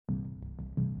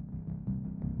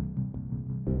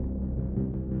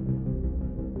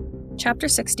Chapter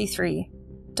 63,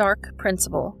 Dark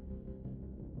Principal.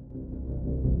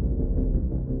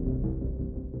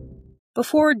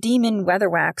 Before Demon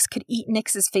Weatherwax could eat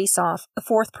Nix's face off, a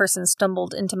fourth person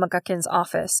stumbled into McGuckin's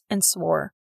office and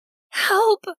swore.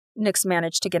 "Help!" Nix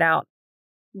managed to get out.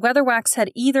 Weatherwax had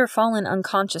either fallen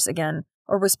unconscious again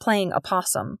or was playing a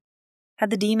possum. Had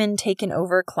the demon taken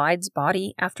over Clyde's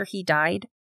body after he died?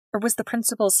 Or was the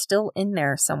principal still in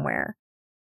there somewhere?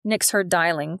 Nix heard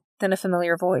dialing, then a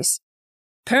familiar voice.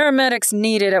 "Paramedics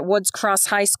needed at Woods Cross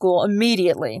High School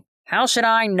immediately. How should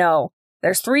I know?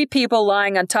 There's 3 people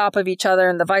lying on top of each other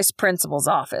in the vice principal's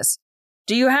office.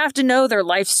 Do you have to know their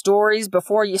life stories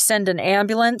before you send an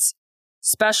ambulance?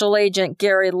 Special Agent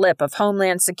Gary Lipp of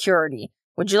Homeland Security.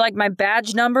 Would you like my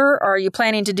badge number, or are you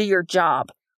planning to do your job?"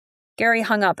 Gary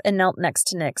hung up and knelt next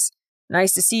to Nix.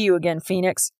 "Nice to see you again,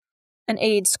 Phoenix." An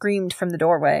aide screamed from the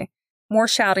doorway. More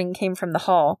shouting came from the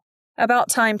hall. About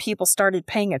time people started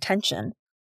paying attention.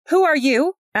 "Who are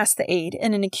you?" asked the aide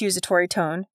in an accusatory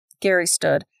tone. Gary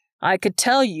stood. "I could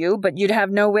tell you, but you'd have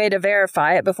no way to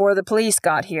verify it before the police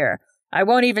got here. I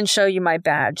won't even show you my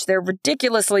badge. They're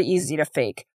ridiculously easy to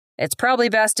fake. It's probably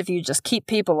best if you just keep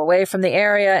people away from the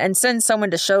area and send someone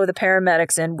to show the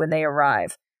paramedics in when they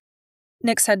arrive."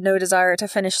 Nix had no desire to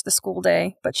finish the school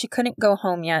day, but she couldn't go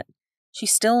home yet. She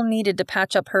still needed to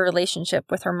patch up her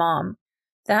relationship with her mom.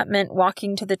 That meant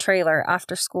walking to the trailer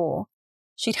after school.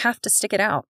 She'd have to stick it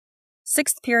out.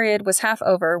 6th period was half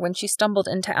over when she stumbled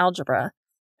into algebra.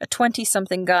 A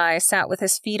 20-something guy sat with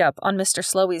his feet up on Mr.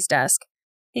 Slowey's desk.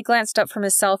 He glanced up from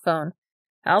his cell phone.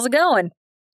 "How's it going?"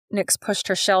 Nix pushed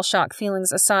her shell-shock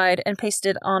feelings aside and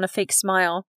pasted on a fake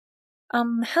smile.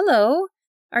 Hello?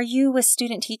 Are you a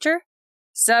student teacher?"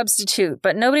 "Substitute,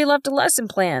 but nobody left a lesson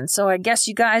plan, so I guess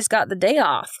you guys got the day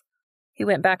off." He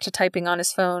went back to typing on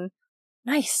his phone.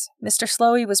 Nice. Mr.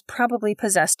 Slowey was probably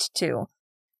possessed too.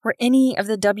 Were any of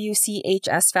the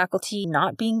WCHS faculty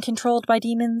not being controlled by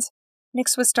demons?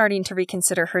 Nix was starting to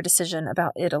reconsider her decision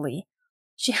about Italy.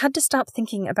 She had to stop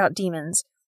thinking about demons.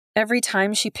 Every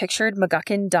time she pictured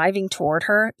McGuckin diving toward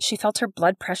her, she felt her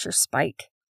blood pressure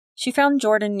spike. She found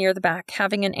Jordan near the back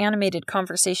having an animated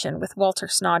conversation with Walter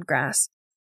Snodgrass.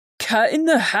 "Cat in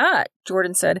the hat,"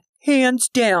 Jordan said. "Hands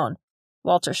down."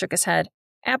 Walter shook his head.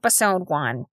 "Episode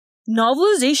 1.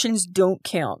 Novelizations don't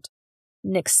count."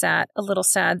 Nix sat, a little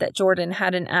sad that Jordan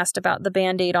hadn't asked about the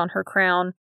Band-Aid on her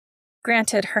crown.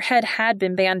 Granted, her head had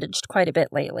been bandaged quite a bit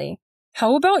lately.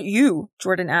 "How about you?"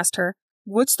 Jordan asked her.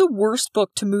 "What's the worst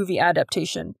book to movie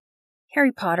adaptation?"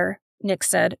 "Harry Potter," Nix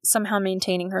said, somehow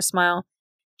maintaining her smile.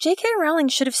 J.K. Rowling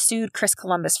should have sued Chris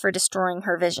Columbus for destroying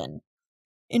her vision.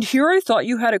 "And here I thought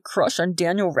you had a crush on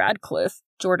Daniel Radcliffe,"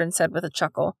 Jordan said with a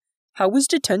chuckle. "How was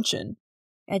detention?"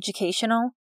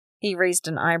 "Educational?" He raised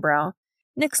an eyebrow.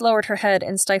 Nix lowered her head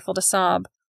and stifled a sob.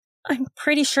 "I'm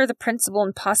pretty sure the principal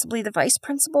and possibly the vice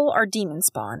principal are demon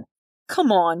spawn."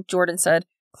 "Come on," Jordan said.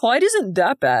 "Clyde isn't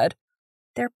that bad."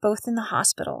 "They're both in the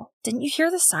hospital. Didn't you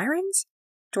hear the sirens?"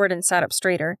 Jordan sat up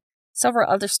straighter. Several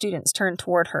other students turned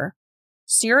toward her.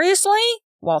 "Seriously?"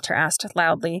 Walter asked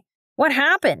loudly. "What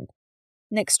happened?"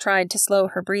 Nix tried to slow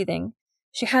her breathing.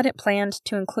 She hadn't planned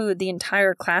to include the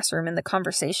entire classroom in the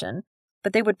conversation,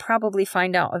 but they would probably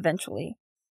find out eventually.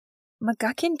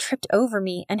 "McGuckin tripped over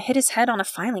me and hit his head on a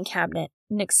filing cabinet,"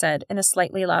 Nix said in a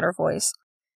slightly louder voice.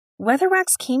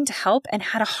 "Weatherwax came to help and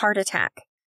had a heart attack."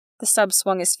 The sub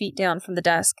swung his feet down from the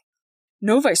desk.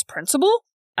 "No vice principal?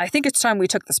 I think it's time we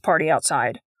took this party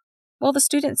outside." While the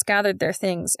students gathered their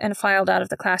things and filed out of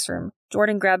the classroom,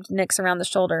 Jordan grabbed Nix around the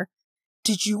shoulder.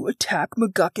 "Did you attack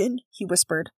McGuckin?" he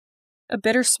whispered. A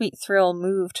bittersweet thrill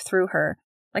moved through her,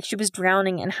 like she was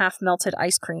drowning in half-melted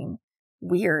ice cream.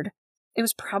 Weird. It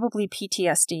was probably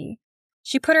PTSD.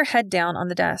 She put her head down on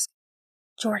the desk.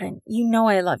 "Jordan, you know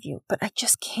I love you, but I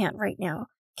just can't right now.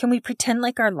 Can we pretend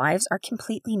like our lives are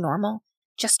completely normal?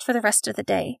 Just for the rest of the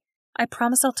day. I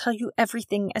promise I'll tell you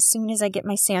everything as soon as I get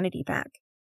my sanity back."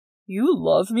 "You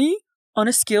love me? On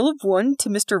a scale of 1 to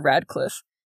Mr. Radcliffe."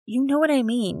 "You know what I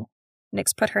mean."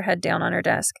 Nix put her head down on her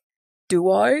desk.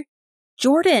 "Do I?"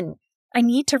 "Jordan, I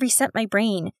need to reset my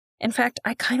brain. In fact,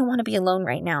 I kind of want to be alone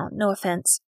right now, no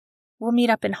offense. We'll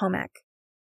meet up in home ec."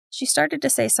 She started to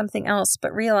say something else,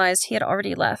 but realized he had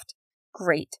already left.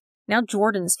 Great. Now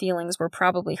Jordan's feelings were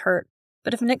probably hurt,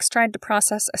 but if Nix tried to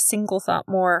process a single thought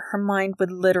more, her mind would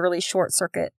literally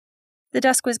short-circuit. The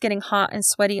desk was getting hot and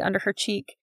sweaty under her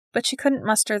cheek, but she couldn't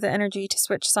muster the energy to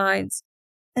switch sides.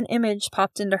 An image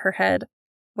popped into her head.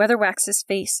 Weatherwax's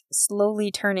face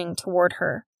slowly turning toward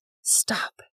her.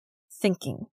 Stop.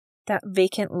 Thinking. That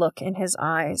vacant look in his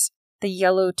eyes. The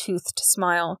yellow-toothed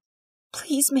smile.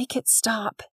 "Please make it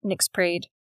stop," Nix prayed.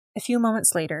 A few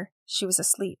moments later, she was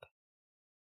asleep.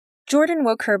 Jordan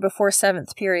woke her before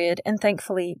 7th period and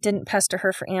thankfully didn't pester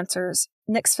her for answers.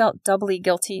 Nix felt doubly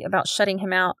guilty about shutting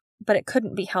him out, but it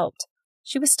couldn't be helped.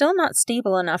 She was still not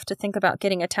stable enough to think about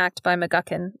getting attacked by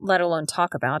McGuckin, let alone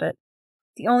talk about it.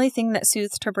 The only thing that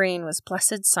soothed her brain was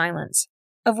blessed silence,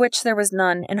 of which there was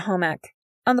none in home ec.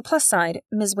 On the plus side,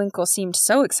 Ms. Winkle seemed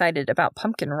so excited about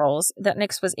pumpkin rolls that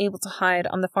Nix was able to hide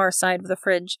on the far side of the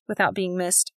fridge without being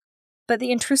missed. But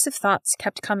the intrusive thoughts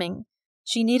kept coming.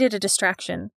 She needed a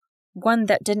distraction, one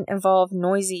that didn't involve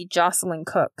noisy, jostling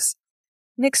cooks.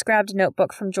 Nix grabbed a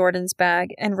notebook from Jordan's bag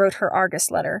and wrote her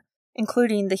Argus letter,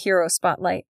 including the hero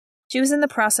spotlight. She was in the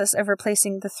process of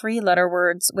replacing the 3-letter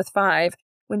words with 5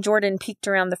 when Jordan peeked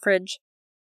around the fridge.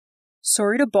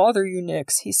 "Sorry to bother you,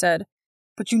 Nix," he said,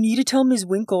 "but you need to tell Ms.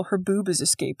 Winkle her boob is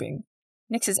escaping."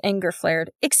 Nix's anger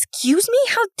flared. "Excuse me?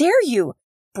 How dare you?"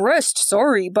 "Breast,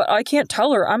 sorry, but I can't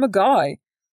tell her. I'm a guy."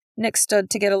 Nix stood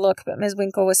to get a look, but Ms.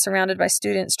 Winkle was surrounded by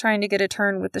students trying to get a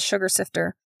turn with the sugar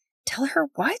sifter. "Tell her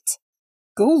what?"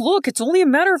 "Go look. It's only a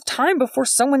matter of time before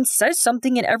someone says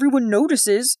something and everyone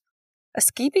notices."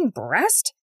 Escaping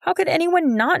breast? How could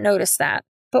anyone not notice that?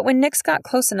 But when Nix got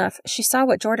close enough, she saw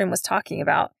what Jordan was talking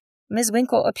about. Ms.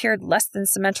 Winkle appeared less than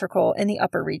symmetrical in the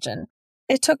upper region.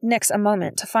 It took Nix a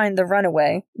moment to find the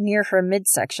runaway, near her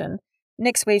midsection.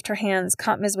 Nix waved her hands,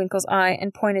 caught Ms. Winkle's eye,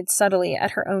 and pointed subtly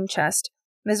at her own chest.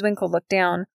 Ms. Winkle looked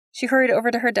down. She hurried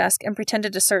over to her desk and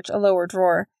pretended to search a lower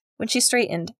drawer. When she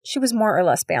straightened, she was more or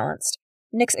less balanced.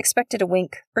 Nix expected a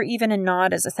wink, or even a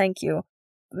nod as a thank you.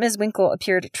 But Ms. Winkle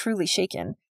appeared truly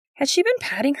shaken. Had she been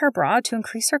patting her bra to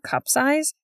increase her cup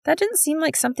size? That didn't seem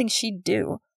like something she'd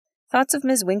do. Thoughts of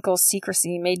Ms. Winkle's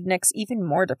secrecy made Nix even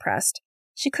more depressed.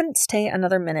 She couldn't stay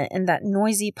another minute in that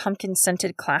noisy,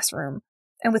 pumpkin-scented classroom.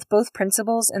 And with both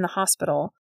principals in the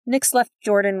hospital, Nix left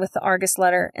Jordan with the Argus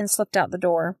letter and slipped out the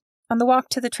door. On the walk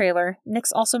to the trailer,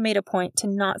 Nix also made a point to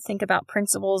not think about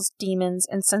principals, demons,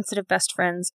 and sensitive best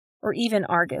friends, or even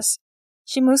Argus.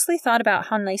 She mostly thought about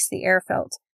how nice the air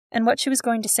felt, and what she was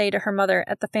going to say to her mother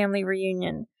at the family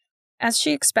reunion. As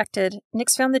she expected,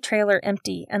 Nix found the trailer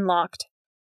empty and locked.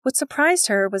 What surprised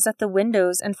her was that the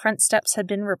windows and front steps had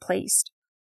been replaced.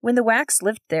 When the Wacks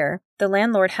lived there, the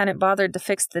landlord hadn't bothered to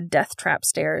fix the death trap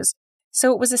stairs,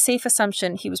 so it was a safe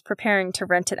assumption he was preparing to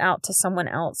rent it out to someone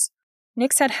else.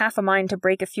 Nix had half a mind to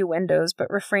break a few windows,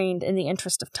 but refrained in the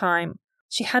interest of time.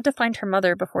 She had to find her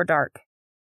mother before dark.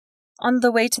 On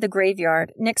the way to the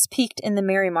graveyard, Nix peeked in the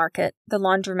Merry Market, the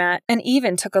laundromat, and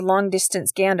even took a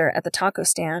long-distance gander at the taco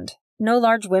stand. No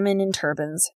large women in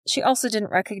turbans. She also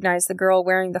didn't recognize the girl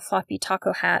wearing the floppy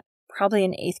taco hat, probably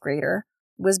an 8th grader.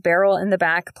 Was Beryl in the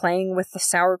back playing with the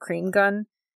sour cream gun?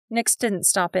 Nix didn't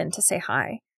stop in to say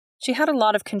hi. She had a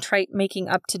lot of contrite making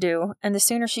up to do, and the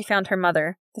sooner she found her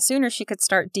mother, the sooner she could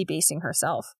start debasing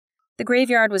herself. The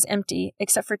graveyard was empty,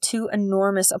 except for 2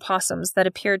 enormous opossums that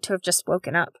appeared to have just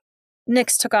woken up.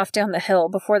 Nix took off down the hill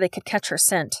before they could catch her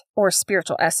scent, or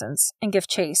spiritual essence, and give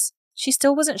chase. She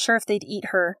still wasn't sure if they'd eat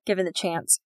her, given the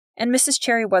chance, and Mrs.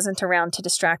 Cherry wasn't around to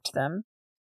distract them.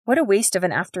 What a waste of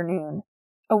an afternoon.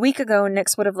 A week ago,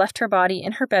 Nix would have left her body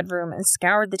in her bedroom and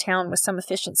scoured the town with some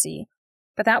efficiency.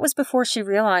 But that was before she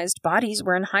realized bodies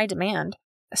were in high demand,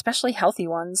 especially healthy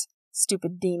ones.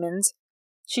 Stupid demons.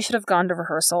 She should have gone to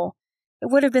rehearsal. It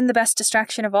would have been the best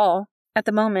distraction of all. At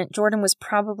the moment, Jordan was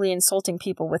probably insulting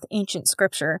people with ancient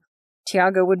scripture.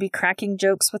 Tiago would be cracking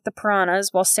jokes with the piranhas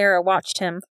while Sarah watched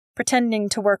him, pretending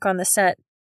to work on the set.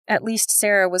 At least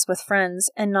Sarah was with friends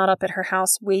and not up at her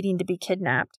house waiting to be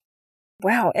kidnapped.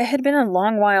 Wow, it had been a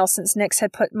long while since Nix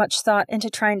had put much thought into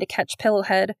trying to catch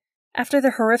Pillowhead. After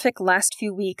the horrific last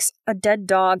few weeks, a dead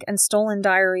dog and stolen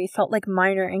diary felt like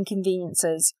minor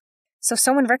inconveniences. So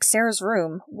someone wrecked Sarah's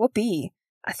room. Whoopee.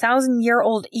 A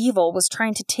 1,000-year-old evil was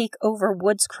trying to take over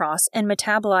Woods Cross and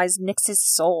metabolize Nix's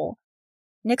soul.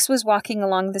 Nix was walking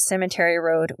along the cemetery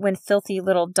road when filthy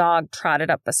little dog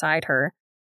trotted up beside her.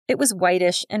 It was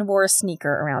whitish and wore a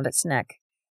sneaker around its neck.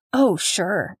 "Oh,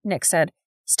 sure," Nix said.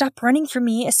 "Stop running from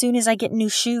me as soon as I get new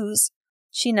shoes."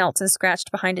 She knelt and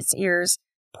scratched behind its ears.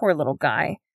 Poor little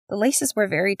guy. The laces were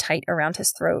very tight around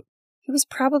his throat. He was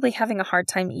probably having a hard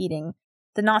time eating.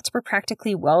 The knots were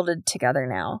practically welded together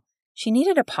now. She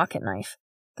needed a pocket knife.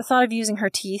 The thought of using her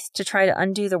teeth to try to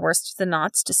undo the worst of the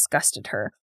knots disgusted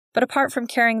her. But apart from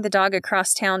carrying the dog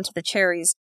across town to the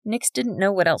Cherries, Nix didn't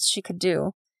know what else she could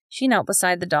do. She knelt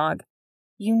beside the dog.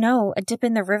 "You know, a dip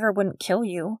in the river wouldn't kill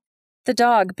you." The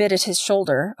dog bit at his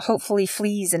shoulder, hopefully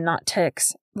fleas and not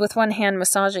ticks. With one hand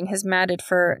massaging his matted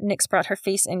fur, Nix brought her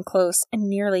face in close and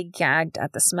nearly gagged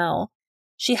at the smell.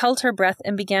 She held her breath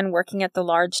and began working at the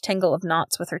large tangle of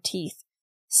knots with her teeth.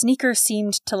 Sneaker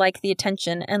seemed to like the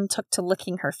attention and took to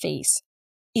licking her face.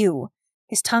 Ew.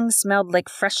 His tongue smelled like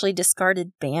freshly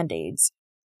discarded Band-Aids.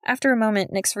 After a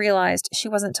moment, Nix realized she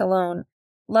wasn't alone.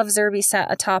 Love Zerby sat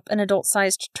atop an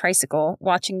adult-sized tricycle,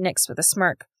 watching Nix with a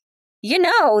smirk. You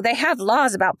know, they have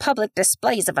laws about public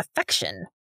displays of affection.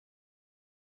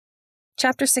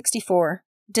 Chapter 64.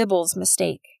 Dibble's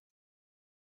Mistake.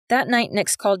 That night,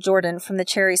 Nix called Jordan from the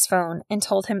Cherries' phone and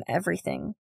told him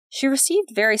everything. She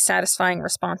received very satisfying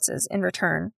responses in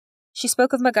return. She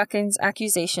spoke of McGuckin's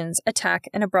accusations, attack,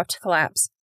 and abrupt collapse.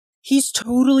 He's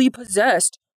totally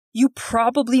possessed. You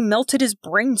probably melted his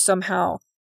brain somehow.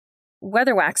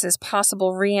 Weatherwax's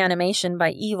possible reanimation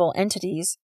by evil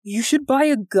entities. You should buy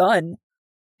a gun.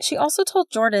 She also told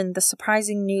Jordan the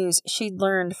surprising news she'd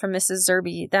learned from Mrs.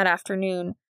 Zerby that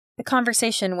afternoon. The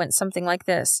conversation went something like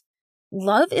this.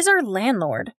 Love is our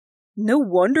landlord. No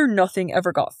wonder nothing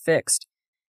ever got fixed.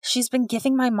 She's been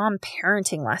giving my mom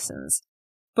parenting lessons.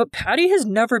 But Patty has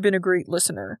never been a great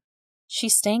listener.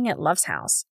 She's staying at Love's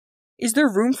house. Is there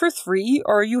room for 3,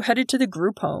 or are you headed to the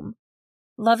group home?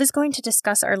 Love is going to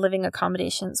discuss our living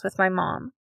accommodations with my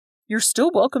mom. You're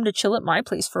still welcome to chill at my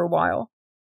place for a while.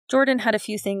 Jordan had a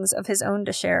few things of his own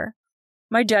to share.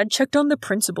 My dad checked on the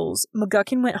principals.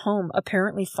 McGuckin went home,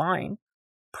 apparently fine.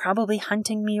 Probably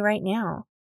hunting me right now.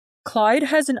 Clyde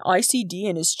has an ICD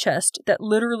in his chest that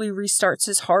literally restarts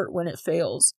his heart when it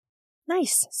fails.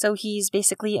 Nice, so he's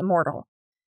basically immortal.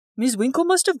 Ms. Winkle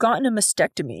must have gotten a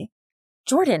mastectomy.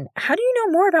 Jordan, how do you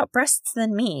know more about breasts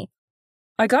than me?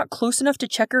 I got close enough to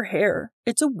check her hair.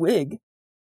 It's a wig.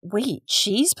 Wait,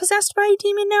 she's possessed by a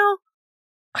demon now?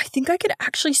 I think I could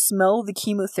actually smell the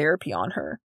chemotherapy on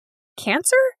her.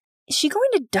 Cancer? Is she going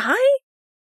to die?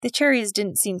 The Cherries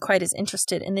didn't seem quite as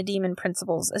interested in the demon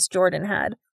principals as Jordan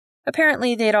had.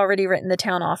 Apparently, they'd already written the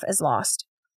town off as lost.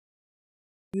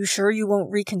 You sure you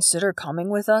won't reconsider coming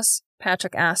with us?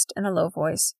 Patrick asked in a low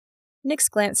voice. Nix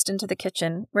glanced into the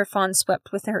kitchen, where Fawn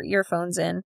swept with her earphones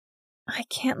in. I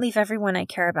can't leave everyone I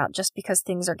care about just because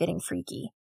things are getting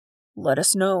freaky. Let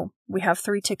us know. We have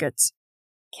 3 tickets.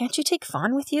 Can't you take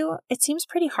Fawn with you? It seems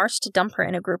pretty harsh to dump her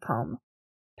in a group home.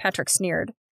 Patrick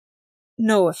sneered.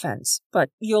 No offense, but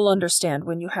you'll understand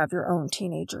when you have your own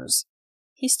teenagers.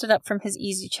 He stood up from his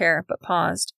easy chair, but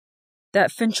paused.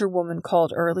 That Fincher woman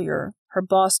called earlier. Her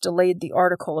boss delayed the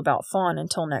article about Fawn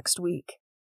until next week.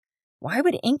 Why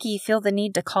would Inky feel the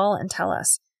need to call and tell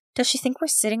us? Does she think we're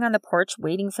sitting on the porch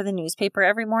waiting for the newspaper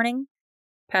every morning?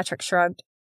 Patrick shrugged.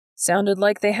 Sounded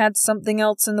like they had something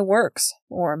else in the works.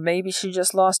 Or maybe she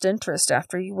just lost interest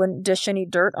after you wouldn't dish any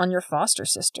dirt on your foster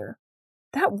sister.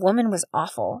 That woman was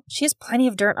awful. She has plenty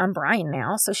of dirt on Brian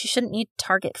now, so she shouldn't need to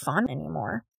target Fawn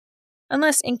anymore.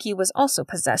 Unless Inky was also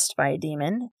possessed by a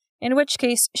demon, in which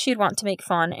case she'd want to make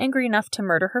Fawn angry enough to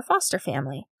murder her foster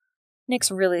family. Nix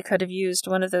really could have used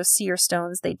one of those seer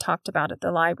stones they'd talked about at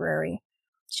the library.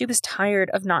 She was tired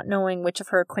of not knowing which of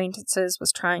her acquaintances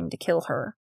was trying to kill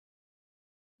her.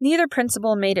 Neither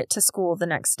principal made it to school the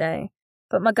next day,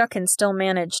 but McGuckin still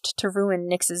managed to ruin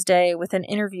Nix's day with an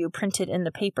interview printed in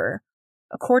the paper.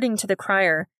 According to the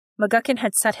crier, McGuckin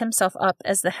had set himself up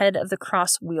as the head of the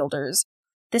Cross Wielders.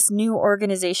 This new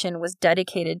organization was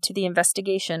dedicated to the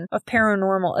investigation of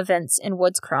paranormal events in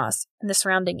Woods Cross and the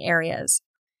surrounding areas.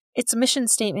 Its mission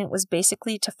statement was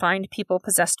basically to find people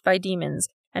possessed by demons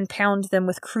and pound them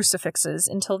with crucifixes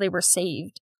until they were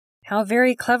saved. How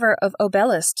very clever of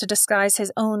Obelus to disguise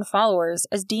his own followers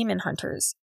as demon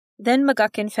hunters. Then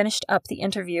McGuckin finished up the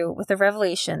interview with the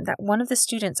revelation that one of the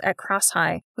students at Cross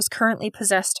High was currently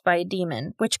possessed by a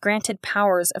demon, which granted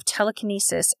powers of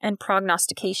telekinesis and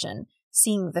prognostication,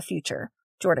 seeing the future,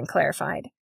 Jordan clarified.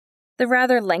 The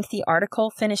rather lengthy article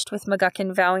finished with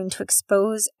McGuckin vowing to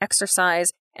expose,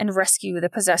 exorcise, and rescue the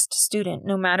possessed student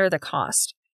no matter the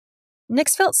cost.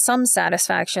 Nix felt some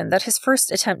satisfaction that his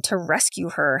first attempt to rescue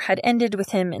her had ended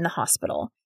with him in the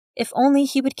hospital. If only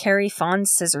he would carry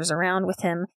Fawn's scissors around with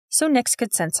him so Nix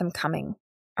could sense him coming.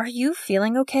 Are you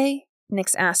feeling okay?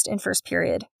 Nix asked in first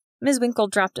period. Ms. Winkle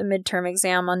dropped a midterm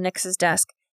exam on Nix's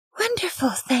desk. Wonderful,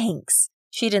 thanks.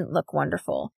 She didn't look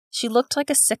wonderful. She looked like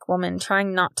a sick woman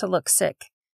trying not to look sick.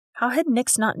 How had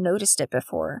Nix not noticed it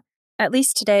before? At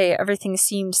least today, everything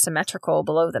seemed symmetrical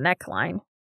below the neckline.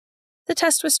 The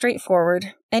test was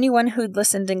straightforward. Anyone who'd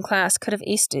listened in class could have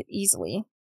aced it easily.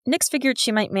 Nix figured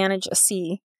she might manage a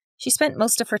C. She spent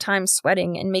most of her time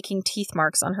sweating and making teeth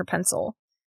marks on her pencil.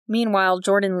 Meanwhile,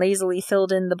 Jordan lazily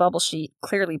filled in the bubble sheet,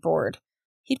 clearly bored.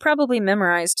 He'd probably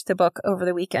memorized the book over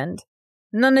the weekend.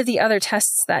 None of the other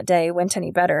tests that day went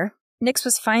any better. Nix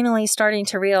was finally starting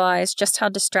to realize just how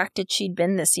distracted she'd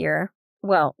been this year.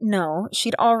 Well, no,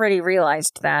 she'd already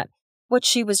realized that. What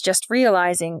she was just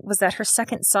realizing was that her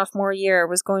second sophomore year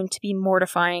was going to be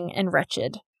mortifying and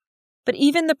wretched. But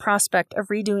even the prospect of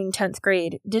redoing 10th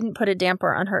grade didn't put a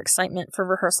damper on her excitement for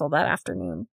rehearsal that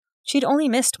afternoon. She'd only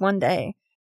missed one day,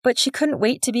 but she couldn't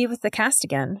wait to be with the cast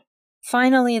again.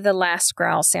 Finally, the last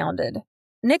growl sounded.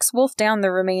 Nix wolfed down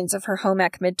the remains of her home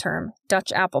ec midterm,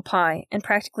 Dutch apple pie, and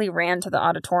practically ran to the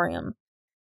auditorium.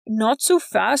 "Not so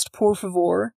fast, por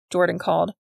favor," Jordan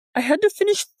called. "I had to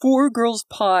finish 4 girls'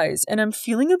 pies, and I'm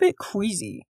feeling a bit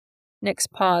queasy." Nix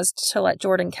paused to let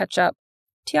Jordan catch up.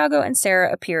 Tiago and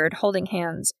Sarah appeared, holding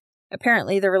hands.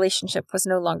 Apparently, the relationship was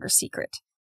no longer secret.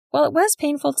 While it was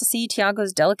painful to see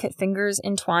Tiago's delicate fingers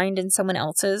entwined in someone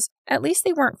else's, at least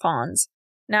they weren't fawns.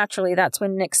 Naturally, that's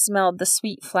when Nix smelled the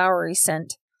sweet, flowery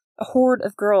scent. A horde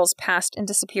of girls passed and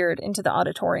disappeared into the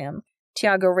auditorium.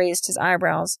 Tiago raised his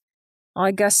eyebrows.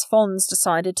 "I guess Fons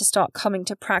decided to start coming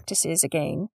to practices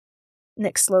again."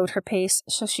 Nix slowed her pace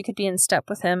so she could be in step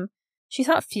with him. She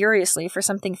thought furiously for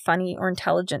something funny or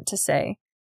intelligent to say.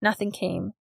 Nothing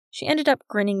came. She ended up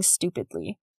grinning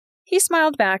stupidly. He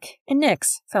smiled back, and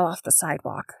Nix fell off the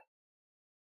sidewalk.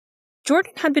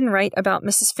 Jordan had been right about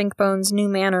Mrs. Finkbone's new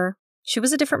manner. She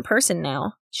was a different person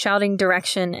now, shouting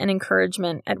direction and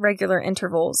encouragement at regular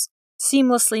intervals,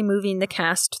 seamlessly moving the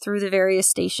cast through the various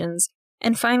stations,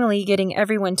 and finally getting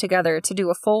everyone together to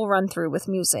do a full run-through with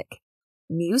music.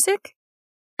 Music?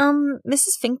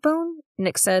 Mrs. Finkbone,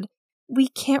 Nix said, "We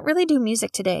can't really do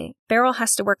music today. Beryl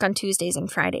has to work on Tuesdays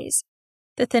and Fridays."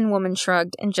 The thin woman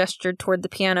shrugged and gestured toward the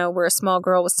piano where a small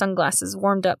girl with sunglasses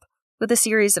warmed up with a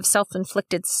series of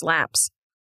self-inflicted slaps.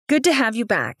 "Good to have you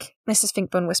back," Mrs.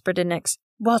 Finkbone whispered to Nix.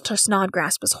 "Walter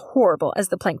Snodgrass was horrible as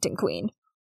the Plankton Queen."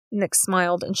 Nix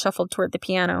smiled and shuffled toward the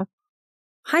piano.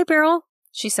 "Hi, Beryl,"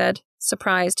 she said,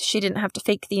 surprised she didn't have to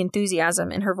fake the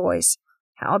enthusiasm in her voice.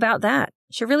 How about that?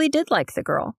 She really did like the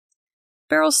girl.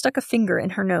 Beryl stuck a finger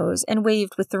in her nose and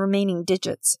waved with the remaining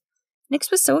digits.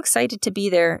 Nix was so excited to be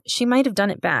there, she might have done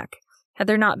it back, had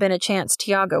there not been a chance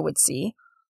Tiago would see.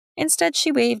 Instead,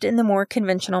 she waved in the more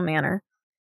conventional manner.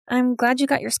 "I'm glad you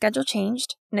got your schedule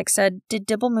changed," Nix said. "Did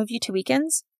Dibble move you to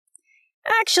weekends?"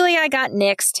 "Actually, I got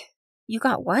nixed." "You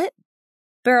got what?"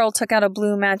 Beryl took out a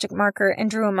blue magic marker and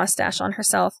drew a mustache on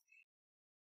herself.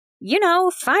 "You know,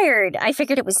 fired. I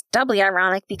figured it was doubly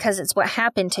ironic because it's what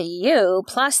happened to you,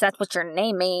 plus that's what your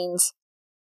name means."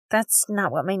 "That's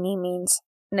not what my name means."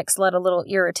 Nix let a little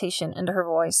irritation into her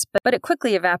voice, but it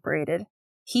quickly evaporated.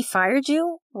 "He fired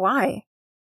you? Why?"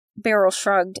 Beryl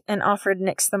shrugged and offered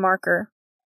Nix the marker.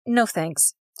 "No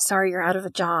thanks. Sorry you're out of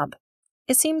a job."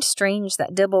 It seemed strange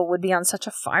that Dibble would be on such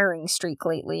a firing streak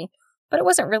lately, but it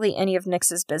wasn't really any of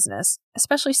Nix's business,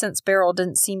 especially since Beryl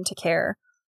didn't seem to care.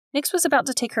 Nix was about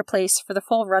to take her place for the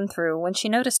full run-through when she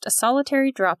noticed a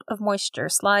solitary drop of moisture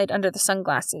slide under the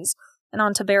sunglasses and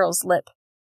onto Beryl's lip.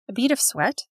 A bead of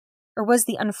sweat? Or was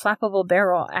the unflappable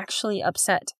Beryl actually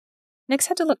upset? Nix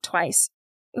had to look twice.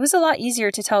 It was a lot easier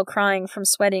to tell crying from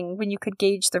sweating when you could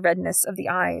gauge the redness of the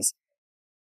eyes.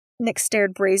 Nix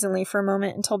stared brazenly for a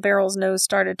moment until Beryl's nose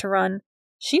started to run.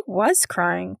 She was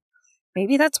crying.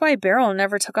 Maybe that's why Beryl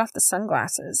never took off the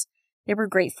sunglasses. They were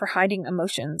great for hiding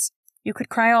emotions. You could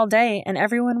cry all day and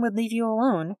everyone would leave you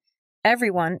alone.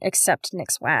 Everyone except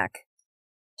Nix Wack.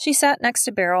 She sat next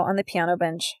to Beryl on the piano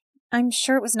bench. "I'm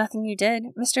sure it was nothing you did.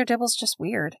 Mr. Dibble's just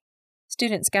weird."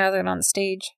 Students gathered on the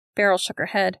stage. Beryl shook her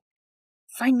head.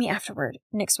 "Find me afterward,"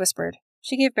 Nix whispered.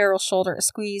 She gave Beryl's shoulder a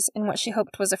squeeze in what she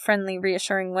hoped was a friendly,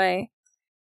 reassuring way.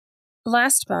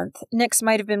 Last month, Nix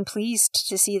might have been pleased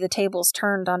to see the tables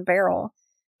turned on Beryl.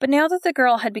 But now that the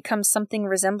girl had become something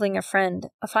resembling a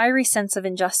friend, a fiery sense of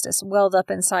injustice welled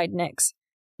up inside Nix.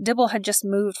 Dibble had just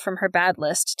moved from her bad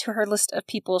list to her list of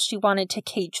people she wanted to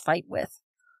cage fight with.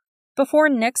 Before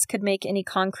Nix could make any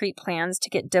concrete plans to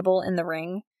get Dibble in the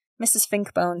ring, Mrs.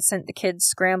 Finkbone sent the kids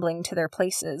scrambling to their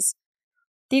places.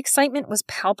 The excitement was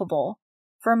palpable.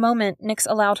 For a moment, Nix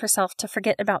allowed herself to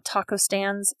forget about taco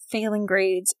stands, failing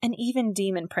grades, and even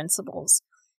demon principles.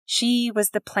 She was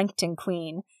the Plankton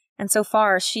Queen, and so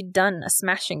far she'd done a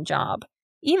smashing job,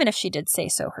 even if she did say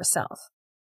so herself.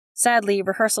 Sadly,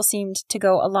 rehearsal seemed to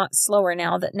go a lot slower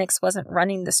now that Nix wasn't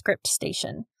running the script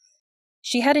station.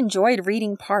 She had enjoyed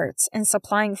reading parts and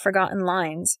supplying forgotten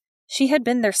lines. She had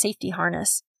been their safety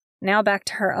harness. Now back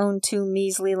to her own 2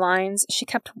 measly lines, she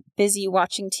kept busy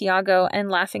watching Tiago and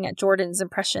laughing at Jordan's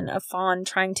impression of Fawn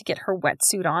trying to get her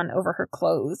wetsuit on over her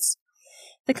clothes.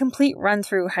 The complete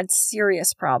run-through had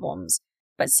serious problems,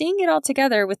 but seeing it all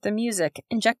together with the music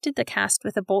injected the cast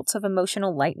with a bolt of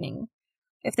emotional lightning.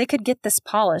 If they could get this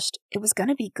polished, it was going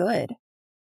to be good.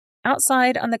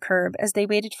 Outside on the curb, as they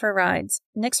waited for rides,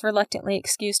 Nix reluctantly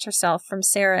excused herself from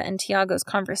Sarah and Tiago's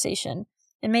conversation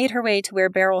and made her way to where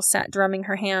Beryl sat drumming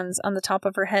her hands on the top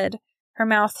of her head, her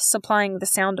mouth supplying the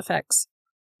sound effects.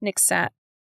 Nix sat.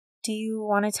 Do you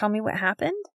want to tell me what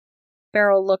happened?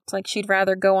 Beryl looked like she'd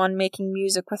rather go on making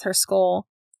music with her skull,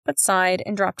 but sighed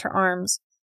and dropped her arms.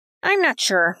 I'm not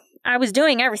sure. I was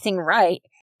doing everything right.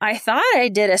 I thought I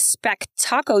did a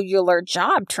spectacular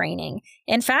job training.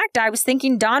 In fact, I was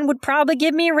thinking Don would probably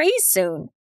give me a raise soon.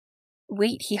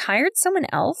 Wait, he hired someone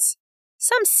else?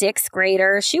 Some 6th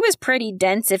grader. She was pretty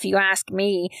dense if you ask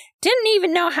me. Didn't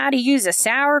even know how to use a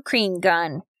sour cream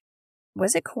gun.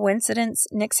 Was it coincidence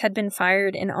Nix had been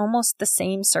fired in almost the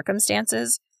same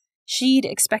circumstances? She'd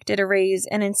expected a raise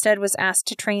and instead was asked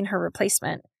to train her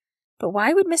replacement. But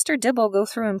why would Mr. Dibble go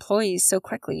through employees so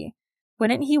quickly?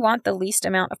 Wouldn't he want the least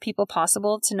amount of people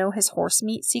possible to know his horse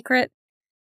meat secret?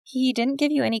 He didn't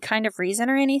give you any kind of reason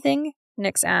or anything?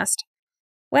 Nix asked.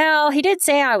 Well, he did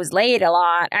say I was late a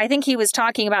lot. I think he was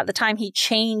talking about the time he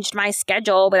changed my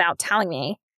schedule without telling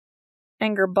me.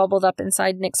 Anger bubbled up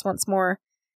inside Nix once more.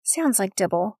 Sounds like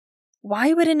Dibble.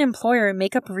 Why would an employer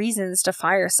make up reasons to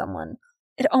fire someone?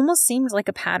 It almost seemed like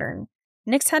a pattern.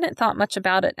 Nix hadn't thought much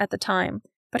about it at the time,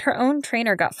 but her own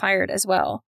trainer got fired as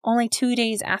well, only 2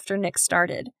 days after Nix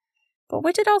started. But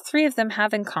what did all 3 of them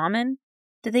have in common?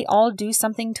 Did they all do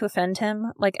something to offend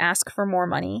him, like ask for more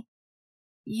money?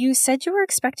 You said you were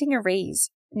expecting a raise.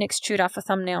 Nix chewed off a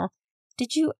thumbnail.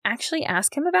 Did you actually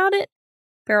ask him about it?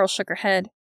 Beryl shook her head.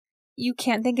 You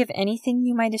can't think of anything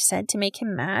you might have said to make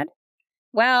him mad?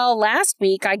 Well, last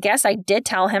week I guess I did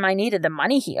tell him I needed the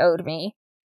money he owed me.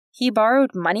 He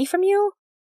borrowed money from you?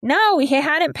 No, he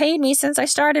hadn't paid me since I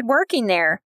started working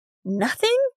there.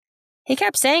 Nothing? He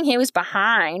kept saying he was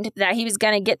behind, that he was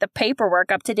going to get the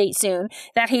paperwork up to date soon,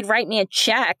 that he'd write me a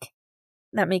check.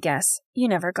 Let me guess, you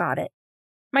never got it.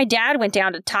 My dad went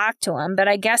down to talk to him, but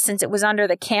I guess since it was under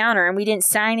the counter and we didn't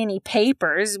sign any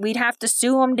papers, we'd have to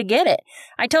sue him to get it.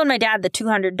 I told my dad the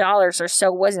 $200 or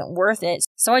so wasn't worth it,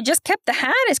 so I just kept the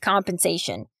hat as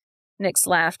compensation. Nix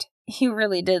laughed. You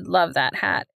really did love that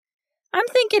hat. I'm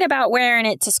thinking about wearing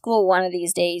it to school one of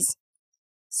these days.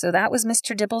 So that was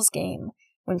Mr. Dibble's game.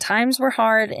 When times were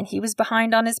hard and he was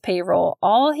behind on his payroll,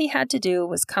 all he had to do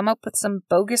was come up with some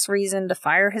bogus reason to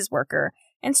fire his worker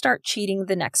and start cheating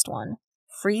the next one.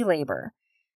 Free labor.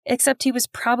 Except he was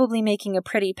probably making a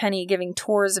pretty penny giving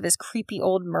tours of his creepy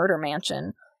old murder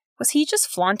mansion. Was he just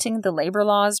flaunting the labor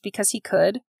laws because he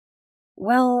could?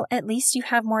 Well, at least you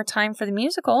have more time for the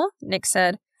musical, Nix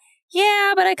said.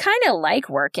 Yeah, but I kind of like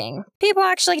working. People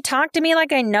actually talk to me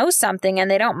like I know something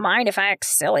and they don't mind if I act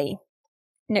silly.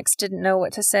 Nix didn't know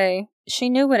what to say. She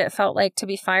knew what it felt like to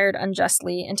be fired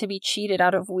unjustly and to be cheated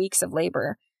out of weeks of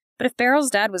labor. But if Beryl's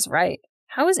dad was right,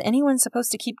 how was anyone supposed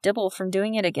to keep Dibble from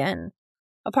doing it again?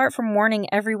 Apart from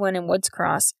warning everyone in Woods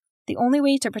Cross, the only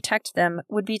way to protect them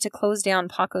would be to close down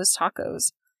Paco's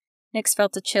Tacos. Nix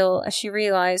felt a chill as she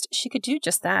realized she could do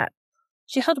just that.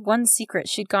 She held one secret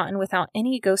she'd gotten without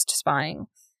any ghost spying.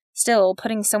 Still,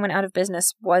 putting someone out of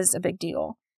business was a big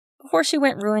deal. Before she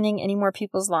went ruining any more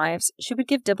people's lives, she would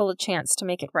give Dibble a chance to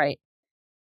make it right.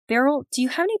 Beryl, do you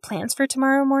have any plans for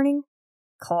tomorrow morning?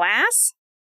 Class?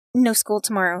 No school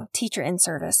tomorrow. Teacher in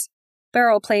service.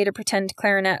 Beryl played a pretend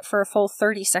clarinet for a full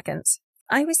 30 seconds.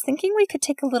 I was thinking we could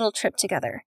take a little trip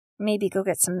together. Maybe go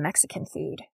get some Mexican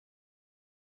food.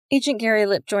 Agent Gary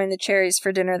Lipp joined the Cherries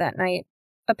for dinner that night.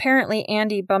 Apparently,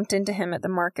 Andy bumped into him at the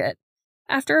market.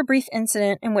 After a brief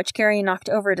incident in which Gary knocked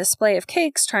over a display of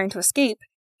cakes trying to escape,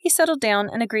 he settled down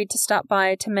and agreed to stop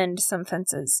by to mend some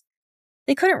fences.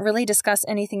 They couldn't really discuss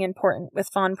anything important with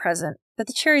Fawn present, but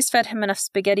the Cherries fed him enough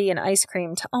spaghetti and ice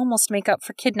cream to almost make up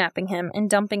for kidnapping him and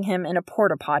dumping him in a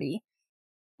porta-potty.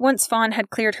 Once Fawn had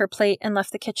cleared her plate and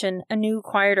left the kitchen, a new,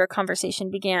 quieter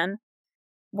conversation began.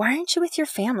 Why aren't you with your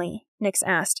family? Nix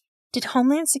asked. Did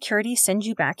Homeland Security send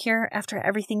you back here after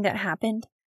everything that happened?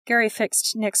 Gary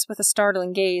fixed Nix with a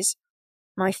startling gaze.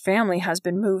 My family has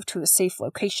been moved to a safe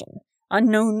location,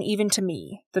 unknown even to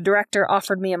me. The director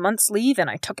offered me a month's leave and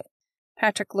I took it.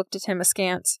 Patrick looked at him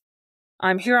askance.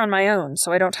 I'm here on my own,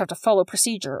 so I don't have to follow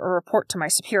procedure or report to my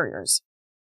superiors.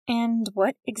 And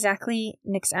what exactly,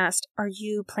 Nix asked, are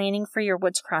you planning for your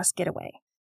Woods Cross getaway?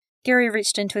 Gary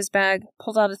reached into his bag,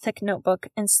 pulled out a thick notebook,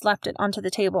 and slapped it onto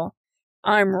the table.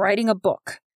 I'm writing a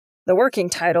book. The working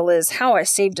title is How I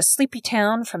Saved a Sleepy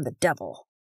Town from the Devil.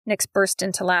 Nix burst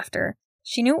into laughter.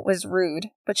 She knew it was rude,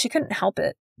 but she couldn't help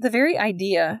it. The very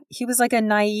idea, he was like a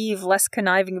naive, less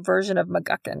conniving version of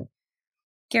McGuckin.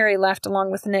 Gary laughed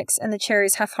along with Nix, and the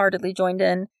Cherries half-heartedly joined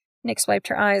in. Nix wiped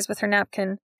her eyes with her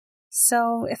napkin.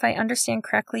 So, if I understand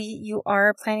correctly, you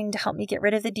are planning to help me get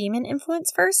rid of the demon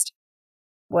influence first?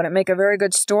 Wouldn't make a very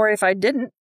good story if I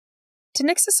didn't. To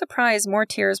Nyx's surprise, more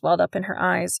tears welled up in her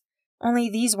eyes. Only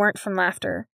these weren't from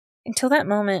laughter. Until that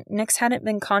moment, Nyx hadn't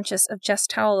been conscious of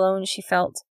just how alone she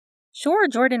felt. Sure,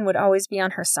 Jordan would always be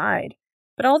on her side,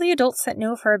 but all the adults that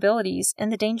knew of her abilities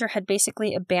and the danger had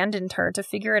basically abandoned her to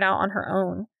figure it out on her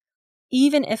own.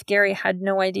 Even if Gary had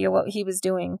no idea what he was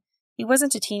doing, he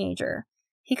wasn't a teenager.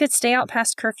 He could stay out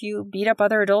past curfew, beat up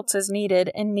other adults as needed,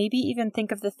 and maybe even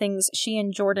think of the things she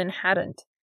and Jordan hadn't.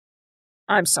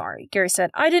 I'm sorry, Gary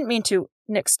said. I didn't mean to.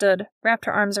 Nyx stood, wrapped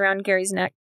her arms around Gary's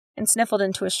neck, and sniffled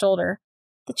into his shoulder.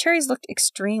 The cherries looked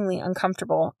extremely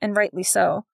uncomfortable, and rightly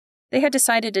so. They had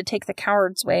decided to take the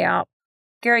coward's way out.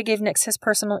 Gary gave Nyx his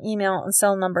personal email and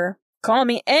cell number. Call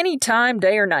me any time,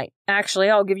 day or night. Actually,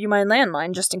 I'll give you my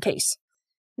landline just in case.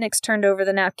 Nyx turned over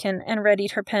the napkin and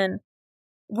readied her pen.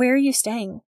 Where are you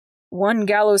staying? 1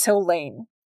 Gallows Hill Lane.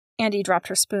 Andy dropped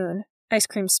her spoon. Ice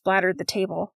cream splattered the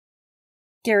table.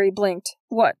 Gary blinked.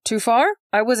 What, too far?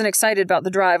 I wasn't excited about the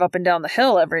drive up and down the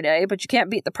hill every day, but you can't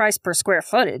beat the price per square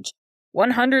footage.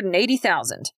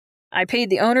 $180,000. I paid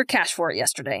the owner cash for it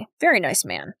yesterday. Very nice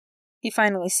man. He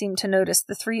finally seemed to notice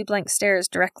the 3 blank stares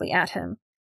directly at him.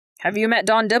 Have you met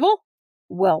Don Dibble?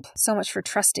 Whelp, so much for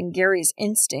trusting Gary's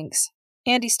instincts.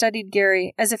 Andy studied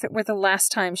Gary as if it were the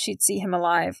last time she'd see him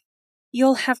alive.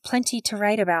 You'll have plenty to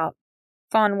write about.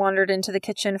 Fawn wandered into the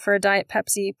kitchen for a Diet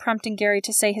Pepsi, prompting Gary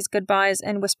to say his goodbyes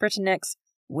and whisper to Nyx,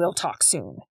 We'll talk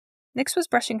soon. Nyx was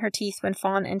brushing her teeth when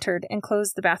Fawn entered and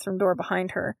closed the bathroom door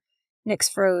behind her. Nyx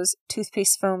froze,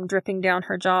 toothpaste foam dripping down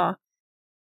her jaw.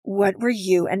 What were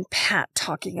you and Pat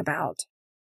talking about?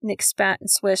 Nyx spat and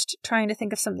swished, trying to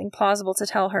think of something plausible to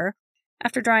tell her.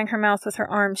 After drying her mouth with her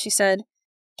arm, she said,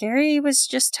 Gary was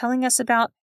just telling us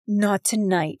about— Not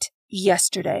tonight.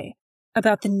 Yesterday.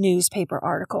 About the newspaper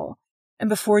article. And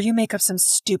before you make up some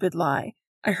stupid lie,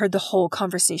 I heard the whole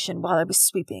conversation while I was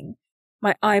sweeping.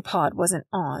 My iPod wasn't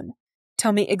on.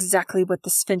 Tell me exactly what the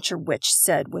Sfincher witch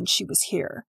said when she was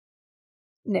here.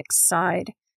 Nyx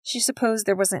sighed. She supposed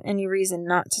there wasn't any reason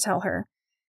not to tell her.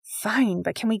 Fine,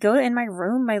 but can we go in my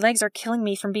room? My legs are killing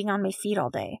me from being on my feet all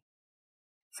day.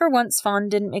 For once, Fawn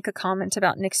didn't make a comment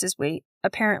about Nyx's weight.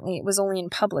 Apparently, it was only in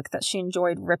public that she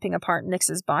enjoyed ripping apart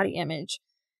Nyx's body image.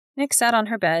 Nyx sat on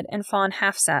her bed, and Fawn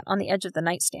half sat on the edge of the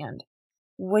nightstand.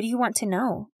 What do you want to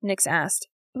know? Nyx asked.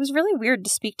 It was really weird to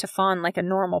speak to Fawn like a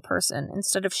normal person,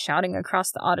 instead of shouting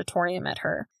across the auditorium at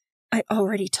her. I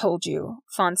already told you,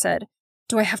 Fawn said.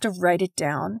 Do I have to write it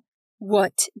down?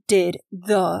 What did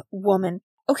the woman—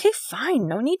 Okay, fine,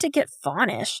 no need to get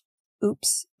faunish.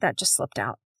 Oops, that just slipped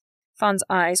out. Fawn's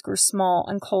eyes grew small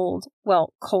and cold.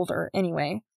 Well, colder,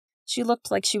 anyway. She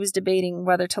looked like she was debating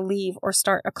whether to leave or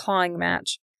start a clawing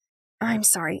match. I'm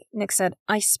sorry, Nyx said.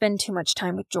 I spend too much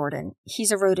time with Jordan.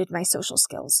 He's eroded my social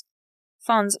skills.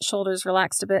 Fawn's shoulders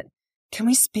relaxed a bit. Can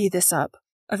we speed this up?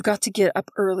 I've got to get up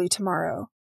early tomorrow.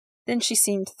 Then she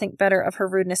seemed to think better of her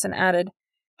rudeness and added,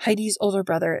 Heidi's older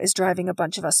brother is driving a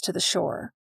bunch of us to the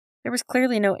shore. There was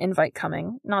clearly no invite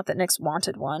coming, not that Nyx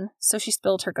wanted one, so she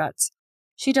spilled her guts.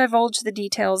 She divulged the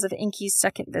details of Inky's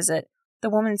second visit,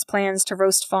 the woman's plans to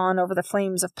roast Fawn over the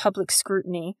flames of public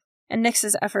scrutiny, and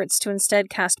Nyx's efforts to instead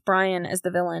cast Brian as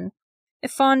the villain.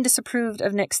 If Fawn disapproved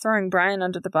of Nyx throwing Brian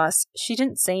under the bus, she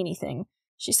didn't say anything.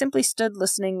 She simply stood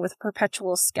listening with a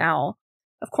perpetual scowl.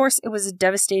 Of course, it was a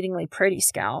devastatingly pretty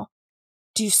scowl.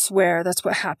 Do you swear that's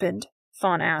what happened?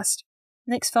 Fawn asked.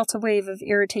 Nyx felt a wave of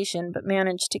irritation, but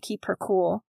managed to keep her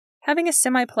cool. Having a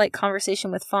semi-polite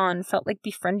conversation with Fawn felt like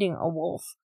befriending a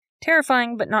wolf.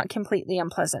 Terrifying, but not completely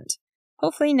unpleasant.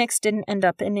 Hopefully Nyx didn't end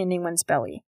up in anyone's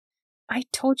belly. I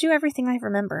told you everything I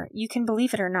remember. You can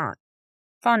believe it or not.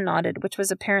 Fawn nodded, which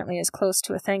was apparently as close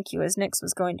to a thank you as Nyx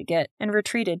was going to get, and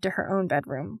retreated to her own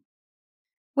bedroom.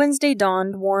 Wednesday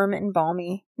dawned, warm and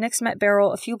balmy. Nyx met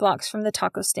Beryl a few blocks from the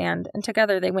taco stand, and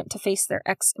together they went to face their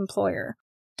ex-employer.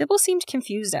 Dibble seemed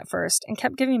confused at first, and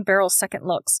kept giving Beryl second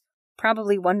looks,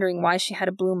 probably wondering why she had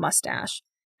a blue mustache.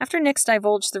 After Nyx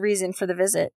divulged the reason for the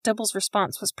visit, Dibble's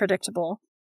response was predictable.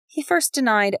 He first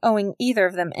denied owing either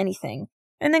of them anything,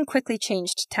 and then quickly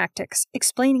changed tactics,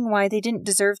 explaining why they didn't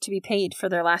deserve to be paid for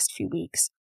their last few weeks,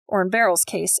 or in Beryl's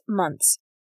case, months,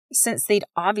 since they'd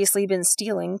obviously been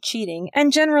stealing, cheating,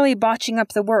 and generally botching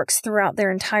up the works throughout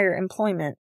their entire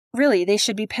employment. Really, they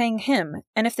should be paying him,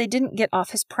 and if they didn't get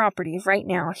off his property right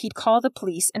now, he'd call the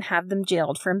police and have them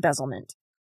jailed for embezzlement.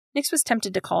 Nyx was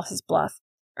tempted to call his bluff,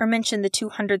 or mention the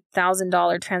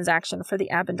 $200,000 transaction for the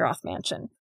Abendroth mansion,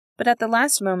 but at the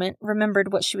last moment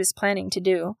remembered what she was planning to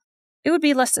do. It would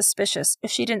be less suspicious if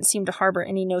she didn't seem to harbor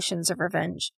any notions of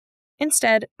revenge.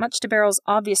 Instead, much to Beryl's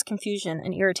obvious confusion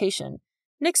and irritation,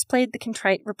 Nix played the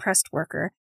contrite, repressed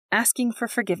worker, asking for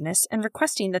forgiveness and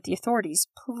requesting that the authorities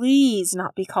please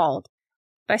not be called.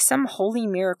 By some holy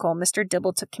miracle, Mr.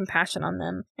 Dibble took compassion on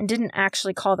them and didn't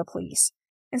actually call the police.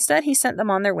 Instead, he sent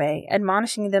them on their way,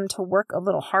 admonishing them to work a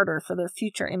little harder for their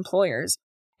future employers,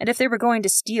 and if they were going to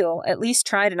steal, at least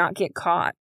try to not get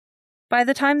caught. By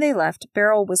the time they left,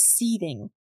 Beryl was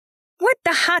seething. "What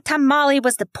the hot tamale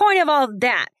was the point of all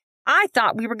that? I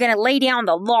thought we were going to lay down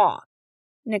the law."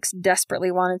 Nix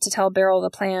desperately wanted to tell Beryl the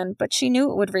plan, but she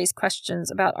knew it would raise questions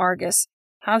about Argus,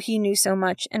 how he knew so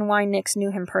much, and why Nix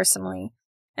knew him personally.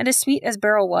 And as sweet as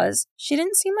Beryl was, she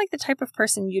didn't seem like the type of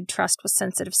person you'd trust with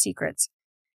sensitive secrets.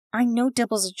 "I know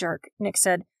Dibble's a jerk," Nix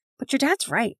said, "but your dad's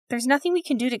right. There's nothing we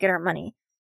can do to get our money.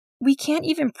 We can't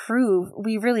even prove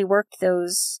we really worked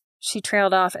those—" She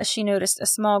trailed off as she noticed a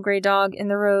small gray dog in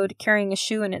the road carrying a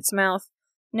shoe in its mouth.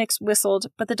 Nix whistled,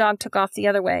 but the dog took off the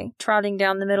other way, trotting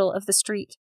down the middle of the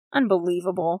street.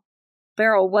 Unbelievable.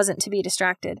 Beryl wasn't to be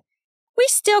distracted. "We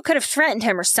still could have threatened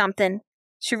him or something."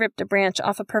 She ripped a branch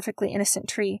off a perfectly innocent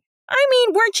tree. "I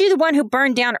mean, weren't you the one who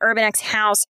burned down Urbanex's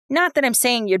house? Not that I'm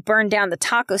saying you'd burn down the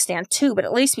taco stand too, but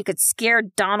at least we could scare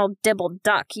Donald Dibble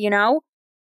Duck, you know?"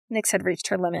 Nix had reached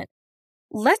her limit.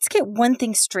 "Let's get one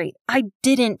thing straight. I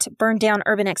didn't burn down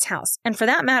Urbanex's house, and for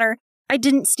that matter, I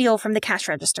didn't steal from the cash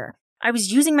register. I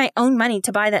was using my own money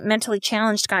to buy that mentally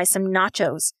challenged guy some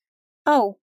nachos."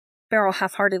 "Oh." Beryl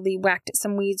half-heartedly whacked at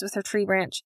some weeds with her tree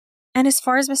branch. "And as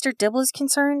far as Mr. Dibble is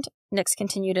concerned," Nix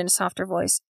continued in a softer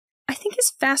voice, "I think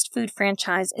his fast food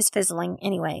franchise is fizzling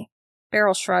anyway."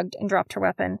 Beryl shrugged and dropped her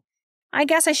weapon. "I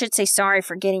guess I should say sorry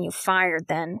for getting you fired,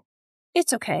 then."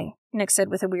 "It's okay," Nix said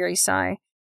with a weary sigh.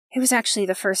 "It was actually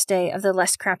the first day of the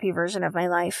less crappy version of my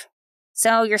life."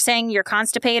 "So you're saying you're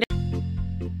constipated?"